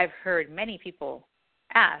I've heard many people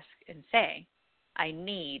ask and say, I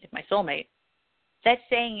need my soulmate, that's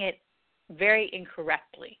saying it very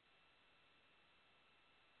incorrectly.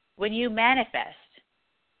 When you manifest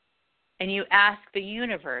and you ask the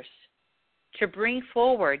universe to bring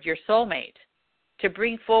forward your soulmate, to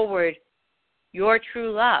bring forward your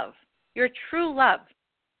true love,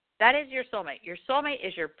 that is your soulmate. Your soulmate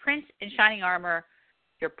is your prince in shining armor,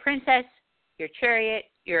 your princess, your chariot,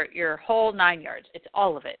 your whole 9 yards. It's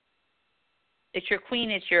all of it. It's your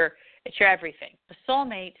queen. It's your everything. A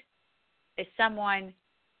soulmate is someone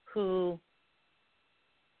who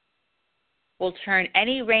will turn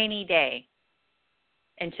any rainy day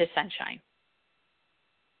into sunshine.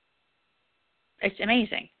 It's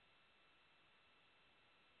amazing.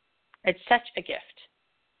 It's such a gift.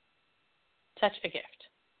 Such a gift.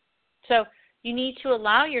 So you need to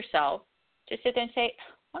allow yourself to sit there and say,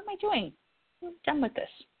 what am I doing? I'm done with this.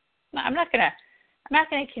 I'm not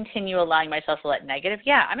gonna continue allowing myself to let negative.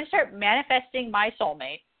 Yeah, I'm gonna start manifesting my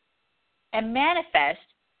soulmate and manifest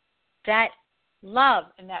that love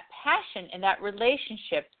and that passion and that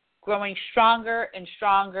relationship growing stronger and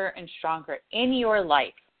stronger and stronger in your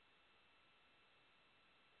life.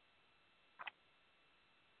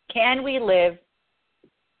 Can we live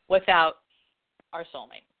without our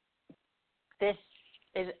soulmate? This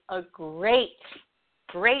is a great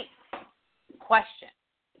question.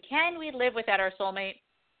 Can we live without our soulmate?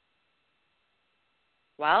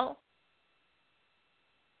 Well,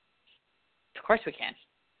 of course we can.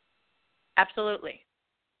 Absolutely.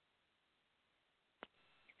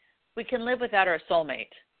 We can live without our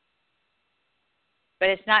soulmate, but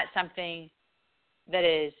it's not something that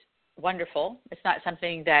is wonderful. It's not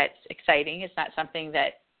something that's exciting. It's not something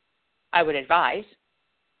that I would advise.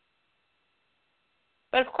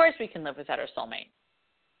 But of course we can live without our soulmate,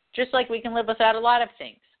 just like we can live without a lot of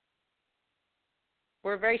things.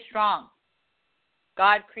 We're very strong.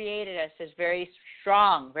 God created us as very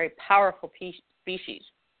strong, very powerful species.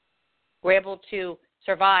 We're able to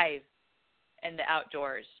survive in the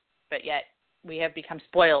outdoors, but yet we have become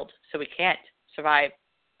spoiled, so we can't survive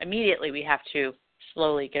immediately. We have to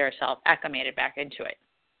slowly get ourselves acclimated back into it.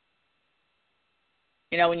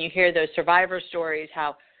 You know, when you hear those survivor stories,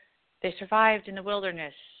 how they survived in the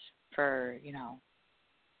wilderness for,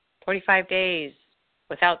 45 days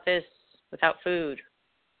without this, without food,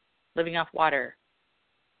 living off water.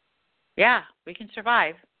 Yeah, we can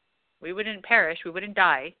survive. We wouldn't perish. We wouldn't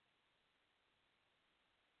die.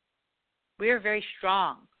 We are very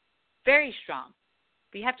strong, very strong.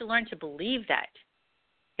 We have to learn to believe that.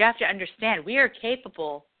 You have to understand we are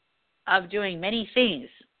capable of doing many things,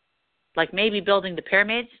 like maybe building the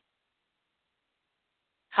pyramids,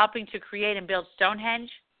 helping to create and build Stonehenge.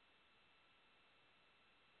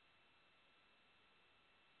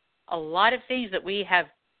 A lot of things that we have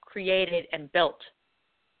created and built.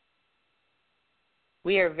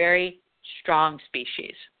 We are a very strong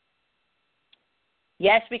species.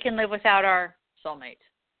 Yes, we can live without our soulmate.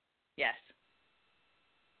 Yes.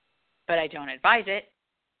 But I don't advise it.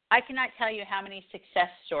 I cannot tell you how many success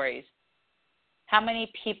stories, how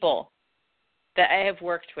many people that I have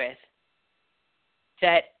worked with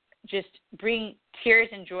that just bring tears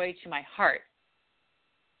and joy to my heart.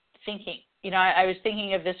 Thinking, I was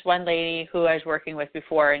thinking of this one lady who I was working with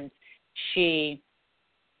before, and she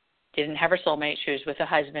didn't have her soulmate. She was with a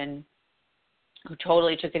husband who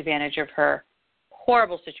totally took advantage of her.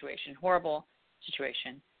 Horrible situation.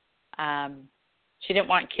 She didn't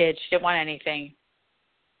want kids. She didn't want anything.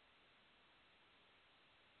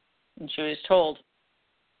 And she was told,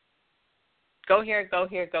 go here, go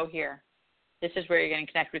here, go here. This is where you're going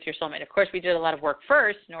to connect with your soulmate. Of course, we did a lot of work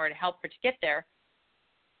first in order to help her to get there.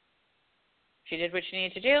 She did what she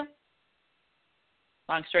needed to do.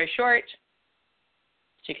 Long story short,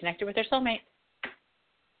 she connected with her soulmate.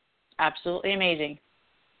 Absolutely amazing.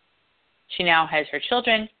 She now has her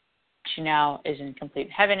children. She now is in complete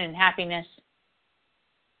heaven and happiness.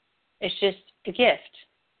 It's just a gift.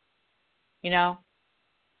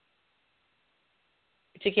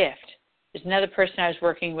 It's a gift. There's another person I was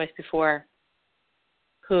working with before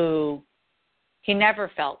who he never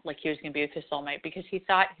felt like he was going to be with his soulmate because he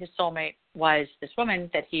thought his soulmate was this woman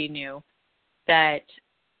that he knew that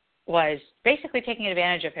was basically taking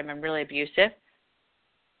advantage of him and really abusive.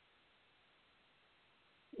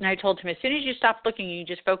 And I told him, as soon as you stop looking and you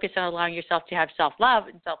just focus on allowing yourself to have self-love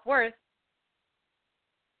and self-worth,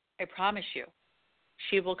 I promise you,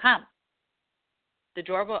 she will come. The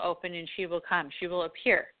door will open and she will come. She will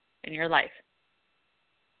appear in your life.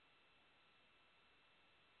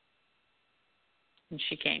 And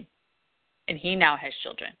she came. And he now has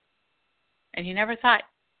children. And he never thought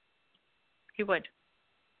he would.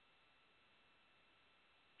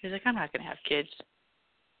 He's like, I'm not going to have kids.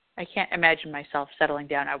 I can't imagine myself settling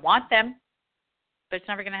down. I want them, but it's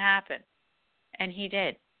never going to happen. And he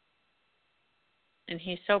did. And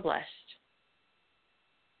he's so blessed.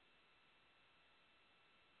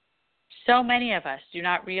 So many of us do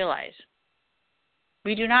not realize,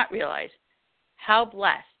 we do not realize how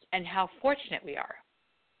blessed and how fortunate we are.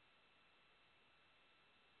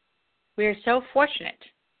 We are so fortunate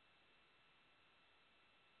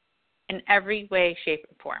in every way, shape,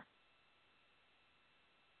 and form.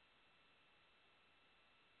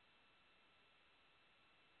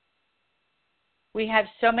 We have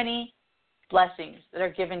so many blessings that are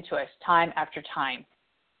given to us time after time.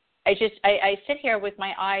 I sit here with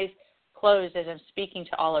my eyes closed as I'm speaking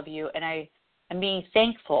to all of you, and I'm being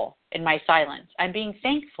thankful in my silence. I'm being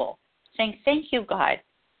thankful, saying, thank you, God.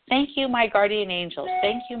 Thank you, my guardian angels.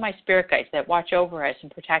 Thank you, my spirit guides that watch over us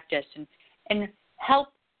and protect us and help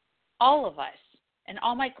all of us and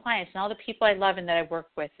all my clients and all the people I love and that I work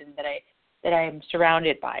with and that I am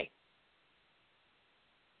surrounded by.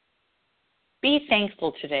 Be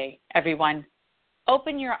thankful today, everyone.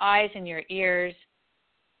 Open your eyes and your ears.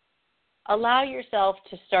 Allow yourself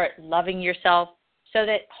to start loving yourself so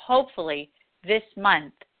that hopefully this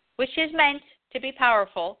month, which is meant to be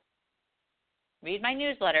powerful, read my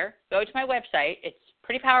newsletter, go to my website. It's a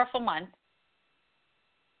pretty powerful month.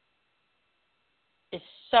 It's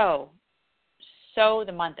so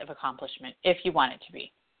the month of accomplishment if you want it to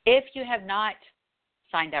be. If you have not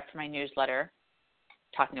signed up for my newsletter,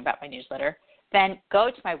 talking about my newsletter, then go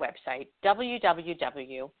to my website,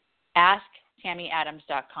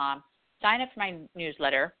 www.asktammyadams.com, sign up for my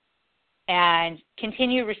newsletter, and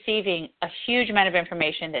continue receiving a huge amount of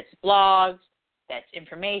information that's blogs, that's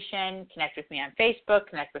information. Connect with me on Facebook,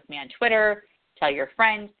 connect with me on Twitter, tell your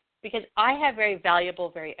friends, because I have very valuable,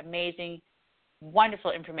 very amazing,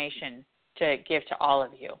 wonderful information to give to all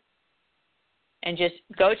of you. And just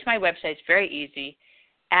go to my website. It's very easy,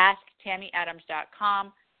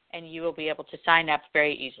 asktammyadams.com, and you will be able to sign up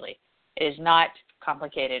very easily. It is not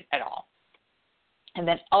complicated at all. And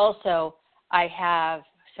then also I have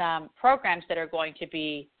some programs that are going to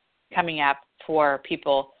be coming up for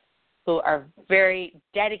people who are very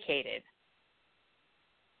dedicated.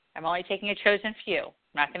 I'm only taking a chosen few. I'm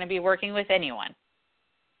not going to be working with anyone.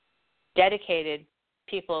 Dedicated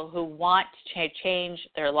people who want to change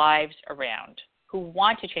their lives around, who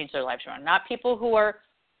want to change their lives around, not people who are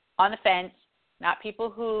on the fence, not people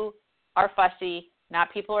who are fussy,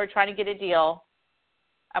 not people who are trying to get a deal.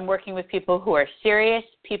 I'm working with people who are serious,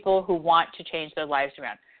 people who want to change their lives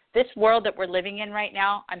around. This world that we're living in right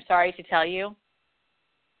now, I'm sorry to tell you,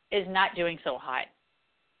 is not doing so hot.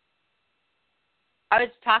 I was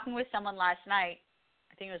talking with someone last night,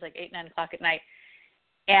 I think it was like 8, 9 o'clock at night,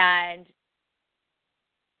 and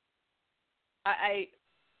I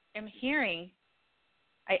am hearing,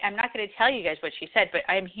 I'm not going to tell you guys what she said, but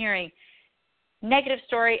I'm hearing negative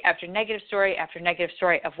story after negative story after negative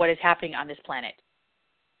story of what is happening on this planet.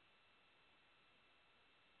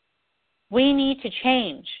 We need to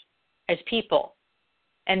change as people.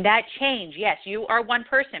 And that change, yes, you are one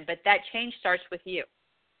person, but that change starts with you.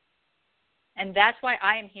 And that's why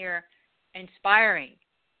I am here inspiring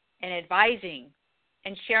and advising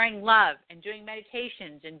and sharing love and doing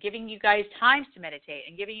meditations and giving you guys times to meditate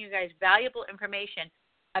and giving you guys valuable information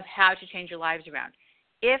of how to change your lives around.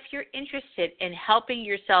 If you're interested in helping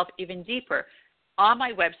yourself even deeper, on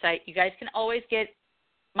my website, you guys can always get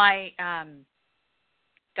my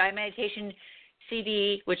guided meditation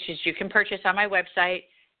CD, which is you can purchase on my website.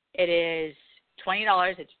 It is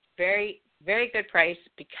 $20. It's very, very good price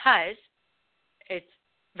because it's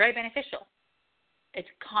very beneficial. It's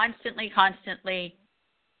constantly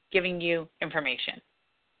giving you information.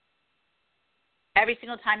 Every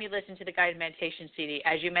single time you listen to the guided meditation CD,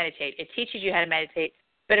 as you meditate, it teaches you how to meditate,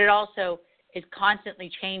 but it also is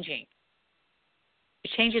constantly changing.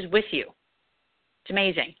 It changes with you. It's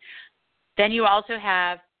amazing. Then you also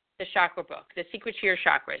have the chakra book, The Secret to Your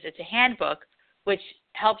Chakras. It's a handbook which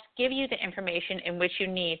helps give you the information in which you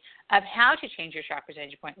need of how to change your chakras,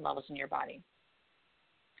 energy point, and levels in your body,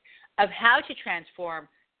 of how to transform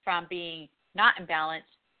from being not in balance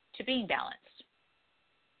to being balanced.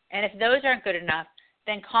 And if those aren't good enough,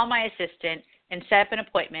 then call my assistant and set up an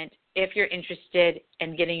appointment if you're interested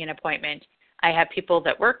in getting an appointment. I have people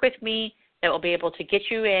that work with me that will be able to get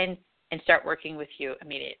you in and start working with you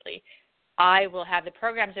immediately. I will have the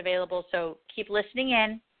programs available, so keep listening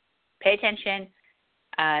in, pay attention,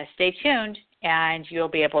 stay tuned, and you'll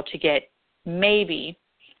be able to get maybe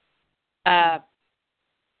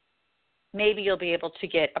you'll be able to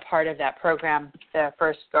get a part of that program the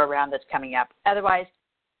first go-around that's coming up. Otherwise,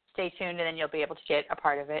 stay tuned, and then you'll be able to get a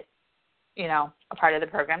part of it, a part of the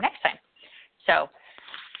program next time. So,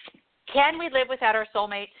 can we live without our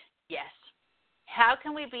soulmate? Yes. How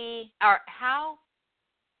can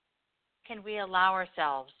we allow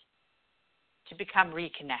ourselves to become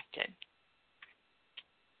reconnected?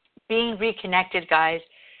 Being reconnected, guys,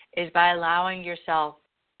 is by allowing yourself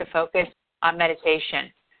to focus on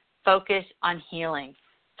meditation, focus on healing,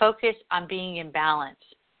 focus on being in balance.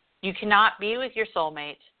 You cannot be with your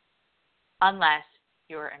soulmate unless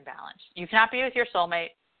you are in balance. You cannot be with your soulmate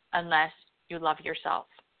unless you love yourself.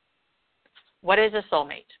 What is a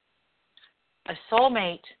soulmate? A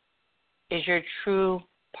soulmate is your true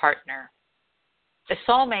partner. A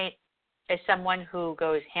soulmate is someone who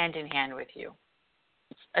goes hand in hand with you.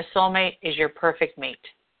 A soulmate is your perfect mate.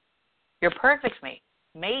 Your perfect mate,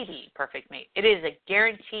 maybe perfect mate. It is a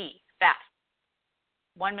guarantee, fact,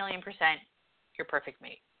 1,000,000% your perfect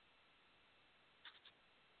mate.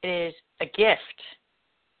 It is a gift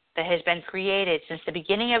that has been created since the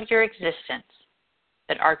beginning of your existence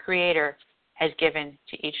that our Creator has given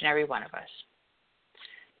to each and every one of us.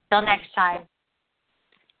 Till next time,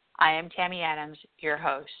 I am Tammy Adams, your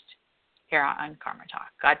host here on Karma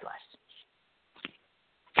Talk. God bless.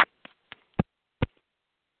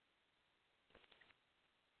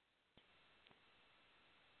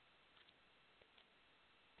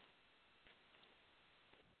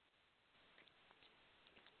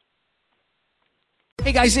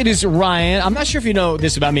 Hey guys, it is Ryan. I'm not sure if you know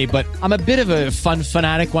this about me, but I'm a bit of a fun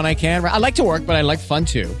fanatic when I can. I like to work, but I like fun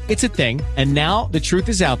too. It's a thing. And now the truth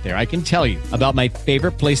is out there. I can tell you about my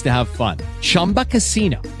favorite place to have fun. Chumba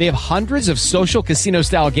Casino. They have hundreds of social casino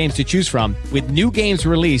style games to choose from with new games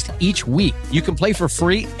released each week. You can play for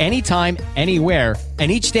free anytime, anywhere.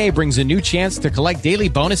 And each day brings a new chance to collect daily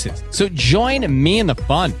bonuses. So join me in the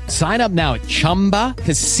fun. Sign up now at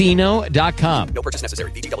ChumbaCasino.com. No purchase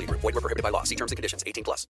necessary. VGW Group. Void where prohibited by law. See terms and conditions. 18+.